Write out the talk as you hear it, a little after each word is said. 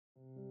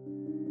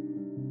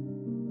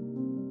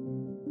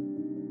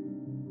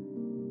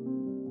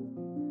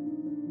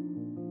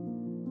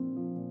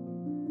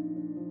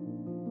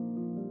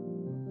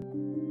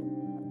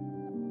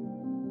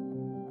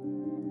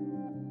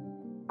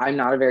I'm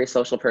not a very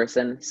social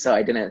person, so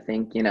I didn't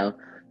think,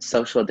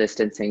 social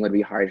distancing would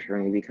be hard for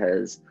me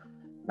because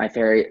my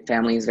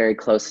family is very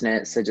close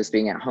knit. So just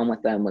being at home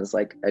with them was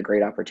like a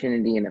great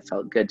opportunity and it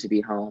felt good to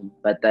be home.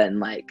 But then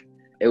like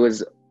it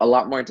was a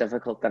lot more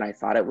difficult than I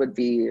thought it would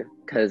be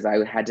because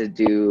I had to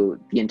do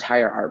the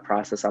entire art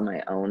process on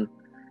my own.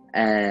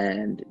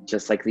 And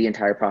just like the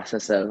entire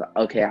process of,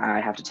 okay,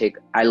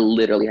 I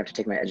literally have to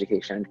take my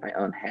education into my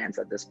own hands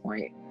at this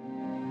point.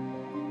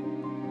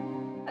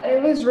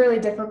 It was really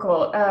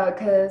difficult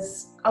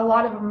because a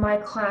lot of my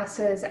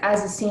classes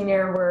as a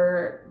senior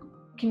were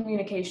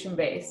communication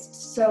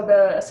based. So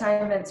the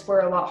assignments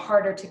were a lot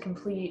harder to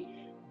complete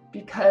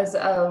because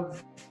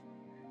of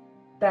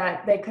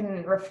that they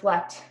couldn't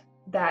reflect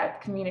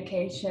that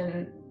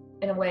communication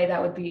in a way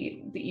that would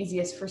be the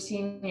easiest for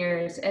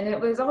seniors. And it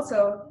was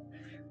also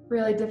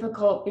really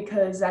difficult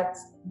because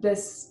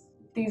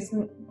these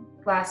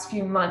last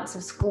few months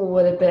of school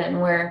would have been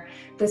where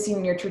the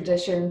senior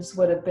traditions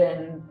would have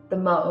been the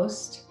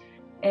most.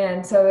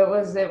 And so it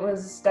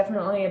was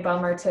definitely a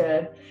bummer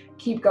to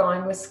keep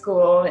going with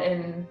school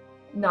and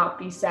not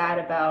be sad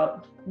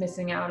about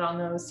missing out on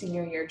those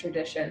senior year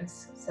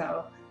traditions.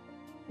 So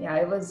yeah,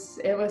 it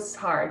was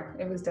hard.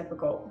 It was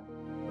difficult.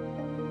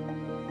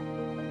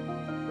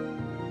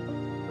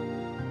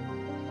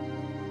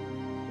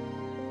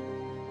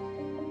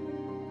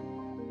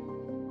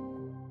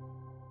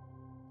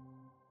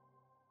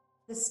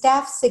 The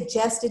staff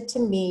suggested to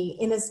me,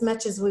 in as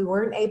much as we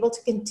weren't able to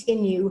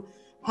continue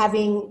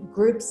having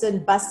groups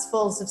and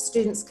busfuls of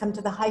students come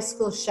to the high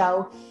school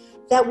show,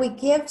 that we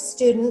give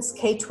students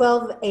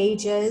K-12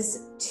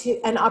 ages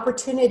an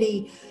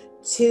opportunity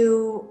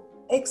to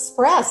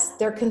express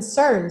their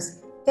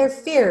concerns, their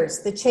fears,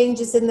 the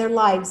changes in their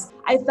lives.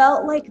 I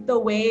felt like the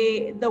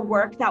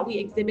work that we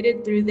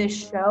exhibited through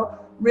this show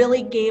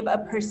really gave a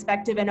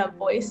perspective and a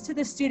voice to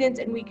the students,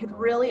 and we could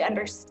really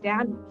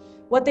understand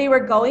what they were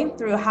going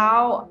through,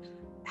 how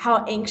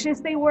anxious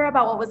they were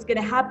about what was going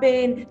to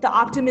happen, the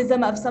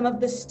optimism of some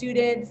of the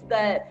students,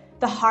 the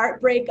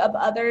heartbreak of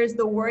others,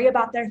 the worry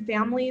about their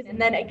families.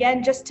 And then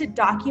again, just to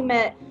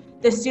document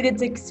the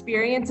students'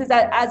 experiences.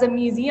 As a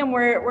museum,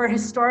 we're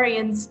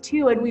historians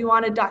too, and we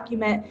want to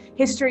document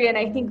history. And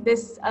I think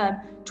this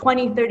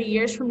 20, 30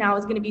 years from now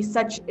is going to be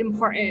such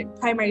important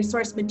primary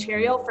source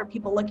material for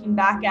people looking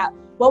back at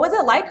what was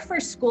it like for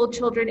school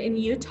children in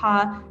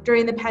Utah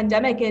during the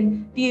pandemic.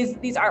 And these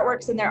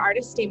artworks and their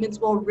artist statements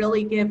will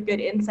really give good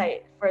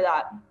insight for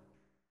that.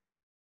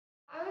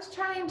 I was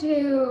trying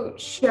to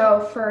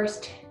show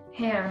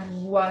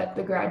firsthand what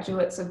the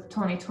graduates of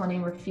 2020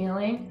 were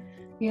feeling.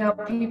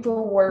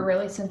 People were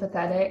really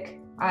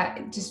sympathetic.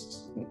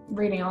 Just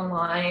reading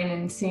online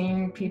and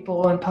seeing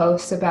people and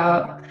posts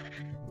about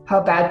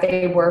how bad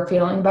they were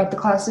feeling about the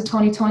class of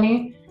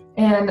 2020.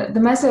 And the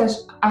message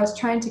I was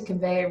trying to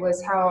convey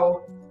was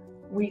how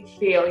we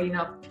feel,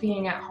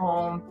 being at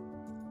home,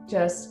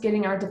 just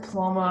getting our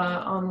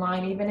diploma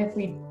online. Even if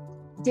we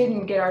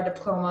didn't get our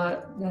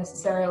diploma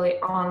necessarily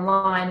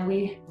online,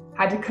 we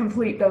had to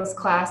complete those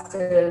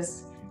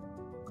classes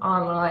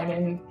online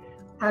and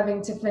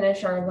having to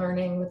finish our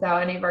learning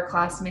without any of our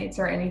classmates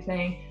or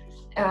anything.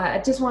 I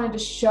just wanted to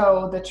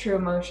show the true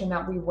emotion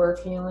that we were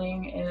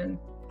feeling and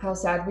how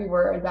sad we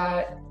were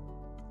that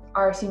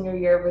our senior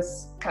year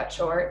was cut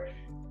short,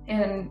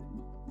 and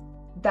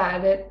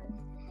that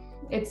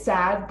it's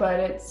sad, but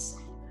it's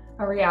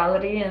a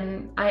reality.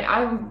 And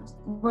I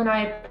when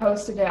I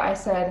posted it, I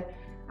said,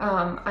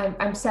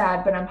 I'm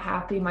sad, but I'm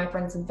happy my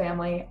friends and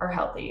family are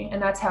healthy.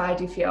 And that's how I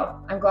do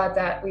feel. I'm glad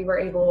that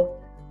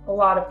a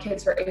lot of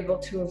kids were able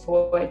to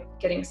avoid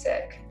getting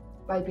sick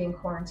by being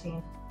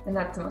quarantined. And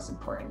that's the most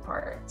important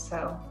part.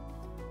 So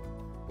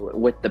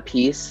with the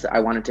piece, I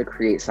wanted to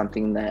create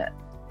something that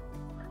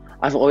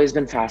I've always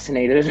been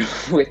fascinated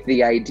with,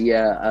 the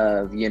idea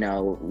of,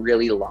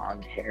 really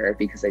long hair,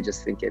 because I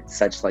just think it's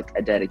such like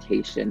a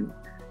dedication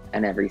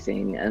and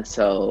everything. And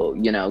so,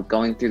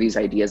 going through these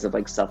ideas of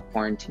like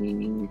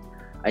self-quarantining,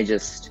 I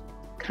just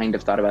kind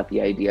of thought about the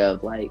idea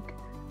of like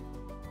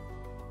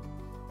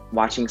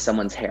watching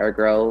someone's hair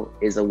grow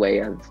is a way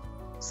of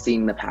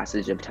seeing the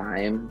passage of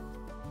time.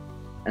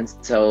 And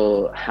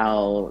so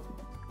how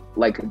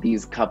like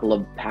these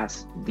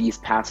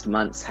past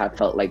months have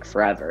felt like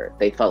forever.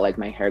 They felt like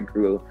my hair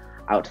grew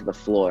out to the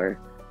floor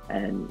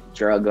and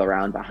drug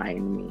around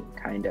behind me,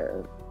 kind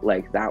of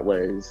like that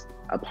was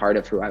a part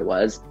of who I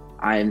was.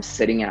 I'm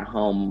sitting at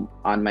home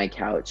on my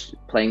couch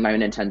playing my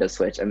Nintendo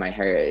Switch and my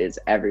hair is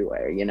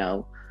everywhere,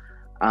 so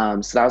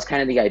that was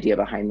kind of the idea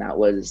behind that,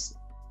 was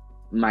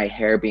my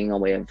hair being a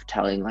way of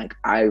telling like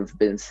I've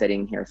been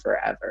sitting here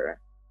forever.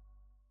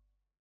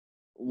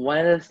 One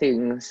of the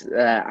things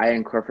that I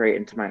incorporate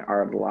into my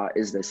art a lot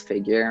is this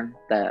figure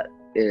that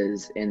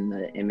is in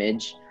the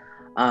image.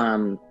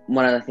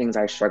 One of the things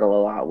I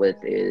struggle a lot with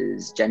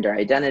is gender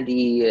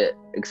identity,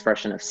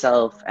 expression of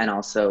self, and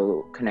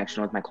also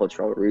connection with my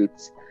cultural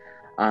roots.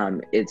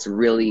 It's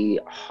really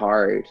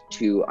hard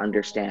to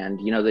understand,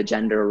 the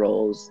gender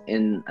roles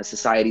in a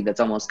society that's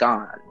almost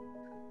gone,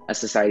 a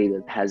society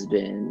that has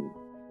been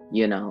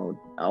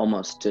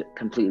almost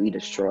completely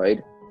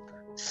destroyed.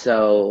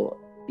 So,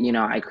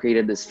 I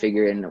created this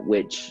figure in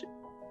which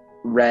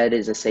red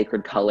is a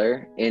sacred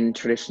color in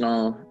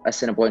traditional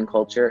Assiniboine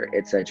culture.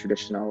 It's a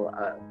traditional,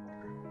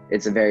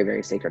 it's a very,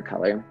 very sacred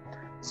color.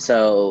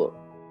 So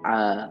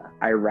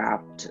I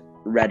wrapped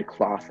red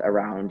cloth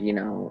around,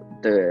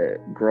 the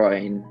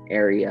groin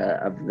area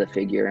of the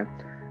figure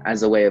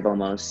as a way of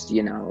almost,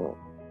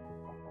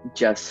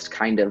 just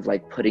kind of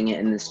like putting it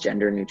in this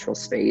gender neutral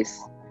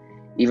space.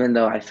 Even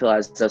though I feel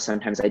as though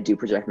sometimes I do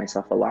project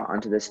myself a lot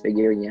onto this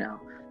figure,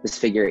 this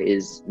figure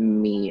is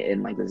me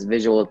in like this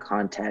visual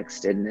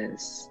context, in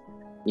this,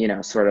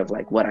 sort of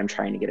like what I'm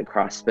trying to get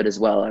across, but as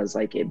well as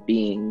like it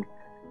being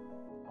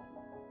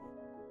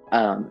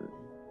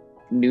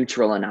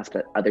neutral enough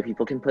that other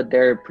people can put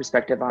their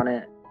perspective on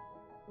it.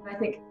 I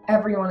think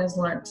everyone has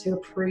learned to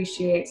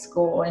appreciate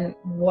school and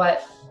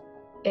what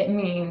it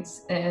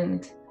means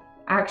and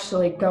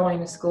actually going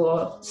to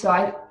school.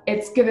 So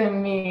it's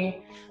given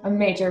me a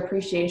major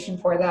appreciation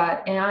for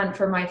that, and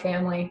for my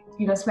family,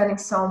 spending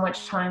so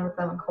much time with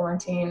them in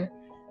quarantine.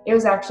 It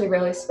was actually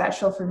really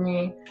special for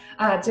me,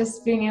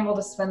 just being able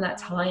to spend that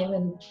time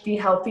and be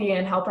healthy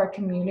and help our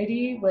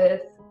community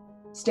with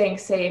staying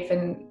safe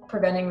and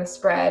preventing the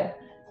spread.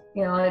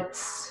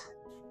 It's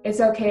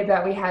okay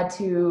that we had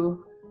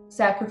to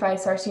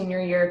sacrifice our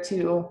senior year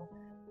to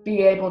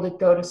be able to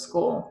go to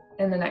school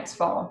in the next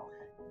fall.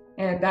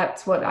 And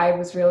that's what I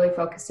was really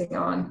focusing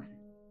on.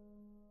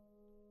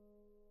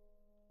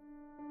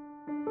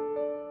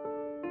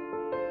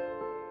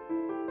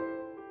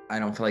 I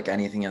don't feel like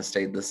anything has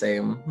stayed the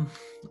same.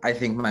 I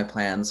think my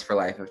plans for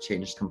life have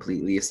changed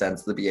completely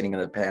since the beginning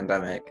of the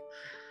pandemic.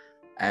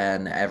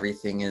 And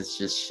everything is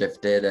just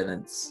shifted, and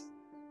it's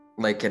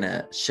like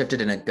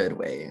shifted in a good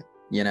way,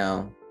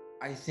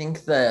 I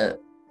think that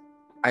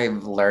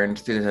I've learned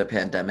through the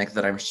pandemic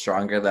that I'm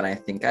stronger than I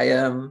think I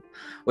am,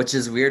 which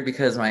is weird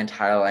because my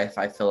entire life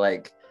I feel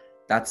like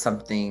that's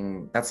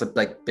something that's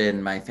like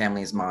been my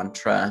family's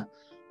mantra,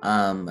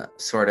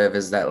 sort of,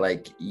 is that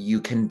like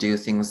you can do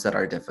things that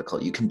are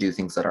difficult, you can do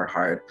things that are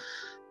hard.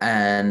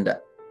 And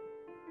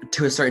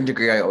to a certain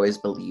degree, I always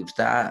believed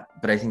that,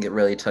 but I think it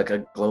really took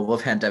a global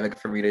pandemic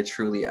for me to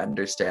truly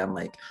understand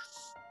like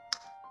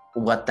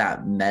what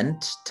that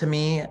meant to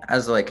me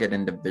as like an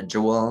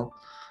individual.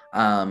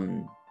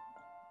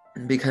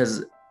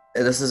 Because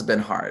this has been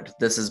hard.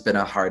 This has been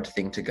a hard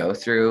thing to go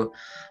through,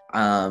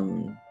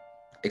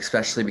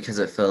 especially because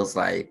it feels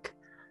like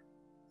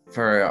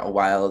for a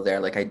while there,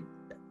 like I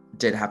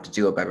did have to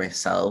do it by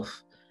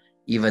myself.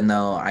 Even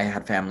though I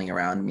had family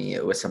around me,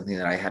 it was something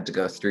that I had to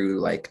go through.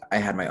 Like I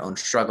had my own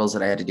struggles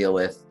that I had to deal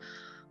with.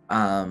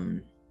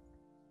 And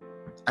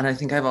I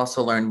think I've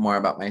also learned more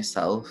about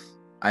myself.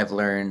 I've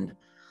learned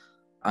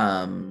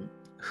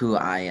who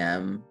I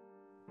am.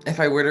 If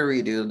I were to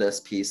redo this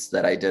piece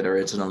that I did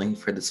originally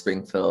for the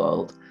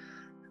Springfield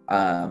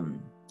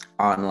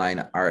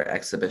online art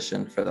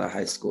exhibition for the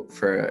high school,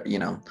 for,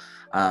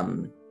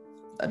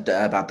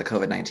 about the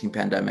COVID-19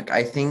 pandemic,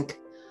 I think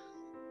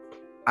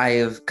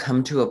I've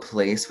come to a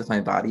place with my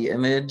body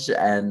image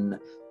and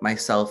my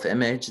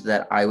self-image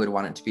that I would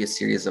want it to be a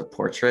series of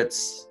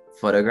portraits,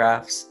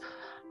 photographs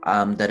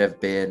that have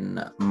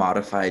been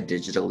modified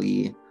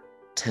digitally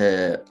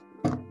to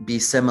be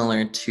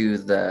similar to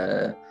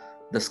the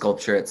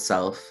sculpture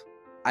itself.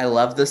 I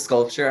love the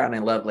sculpture and I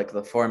love like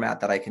the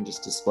format that I can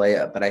just display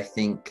it, but I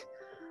think,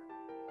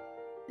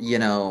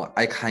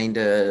 I kind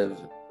of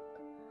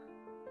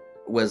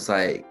was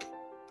like,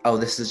 oh,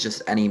 this is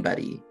just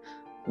anybody,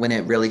 when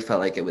it really felt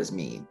like it was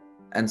me.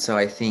 And so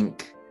I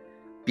think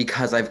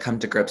because I've come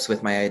to grips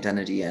with my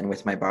identity and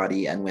with my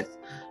body and with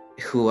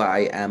who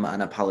I am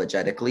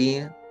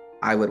unapologetically,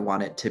 I would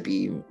want it to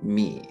be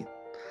me.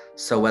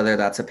 So whether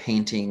that's a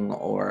painting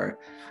or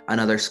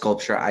another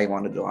sculpture, I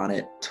wanted on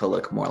it to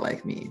look more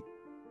like me.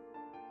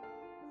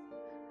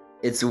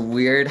 It's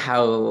weird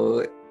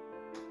how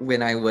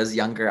when I was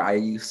younger, I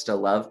used to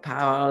love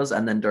powwows,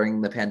 and then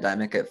during the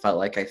pandemic, it felt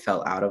like I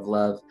fell out of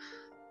love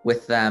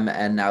with them.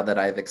 And now that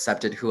I've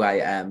accepted who I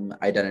am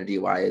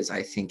identity-wise,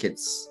 I think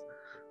it's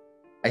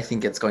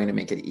going to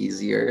make it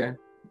easier.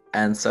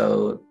 And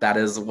so that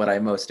is what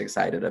I'm most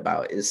excited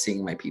about, is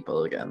seeing my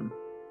people again.